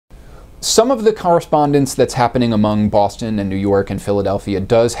Some of the correspondence that's happening among Boston and New York and Philadelphia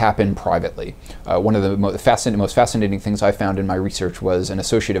does happen privately. One of the most fascinating things I found in my research was an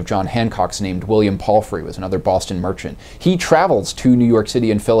associate of John Hancock's named William Palfrey, was another Boston merchant. He travels to New York City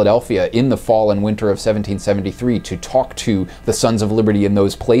and Philadelphia in the fall and winter of 1773 to talk to the Sons of Liberty in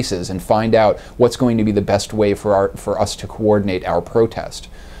those places and find out what's going to be the best way for us to coordinate our protest.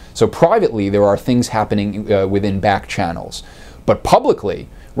 So privately, there are things happening within back channels. But publicly,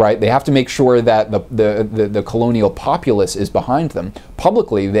 right, they have to make sure that the colonial populace is behind them.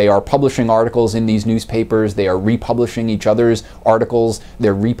 Publicly, they are publishing articles in these newspapers, they are republishing each other's articles,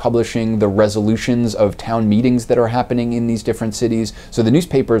 they're republishing the resolutions of town meetings that are happening in these different cities. So the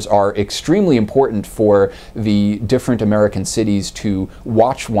newspapers are extremely important for the different American cities to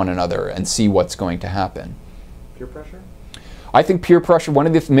watch one another and see what's going to happen. Peer pressure? I think peer pressure, one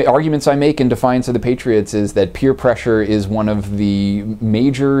of the arguments I make in defiance of the Patriots is that peer pressure is one of the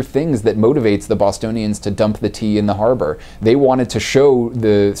major things that motivates the Bostonians to dump the tea in the harbor. They wanted to show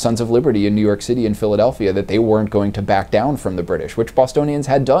the Sons of Liberty in New York City and Philadelphia that they weren't going to back down from the British, which Bostonians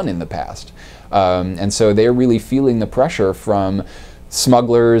had done in the past. And so they're really feeling the pressure from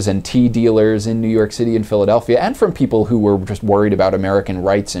smugglers and tea dealers in New York City and Philadelphia, and from people who were just worried about American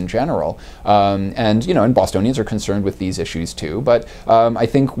rights in general. And, you know, and Bostonians are concerned with these issues too. But I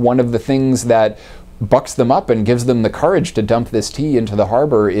think one of the things that bucks them up and gives them the courage to dump this tea into the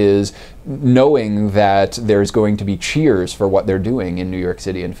harbor is knowing that there's going to be cheers for what they're doing in New York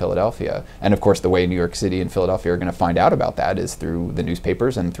City and Philadelphia. And of course, the way New York City and Philadelphia are going to find out about that is through the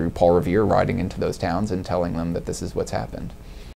newspapers and through Paul Revere riding into those towns and telling them that this is what's happened.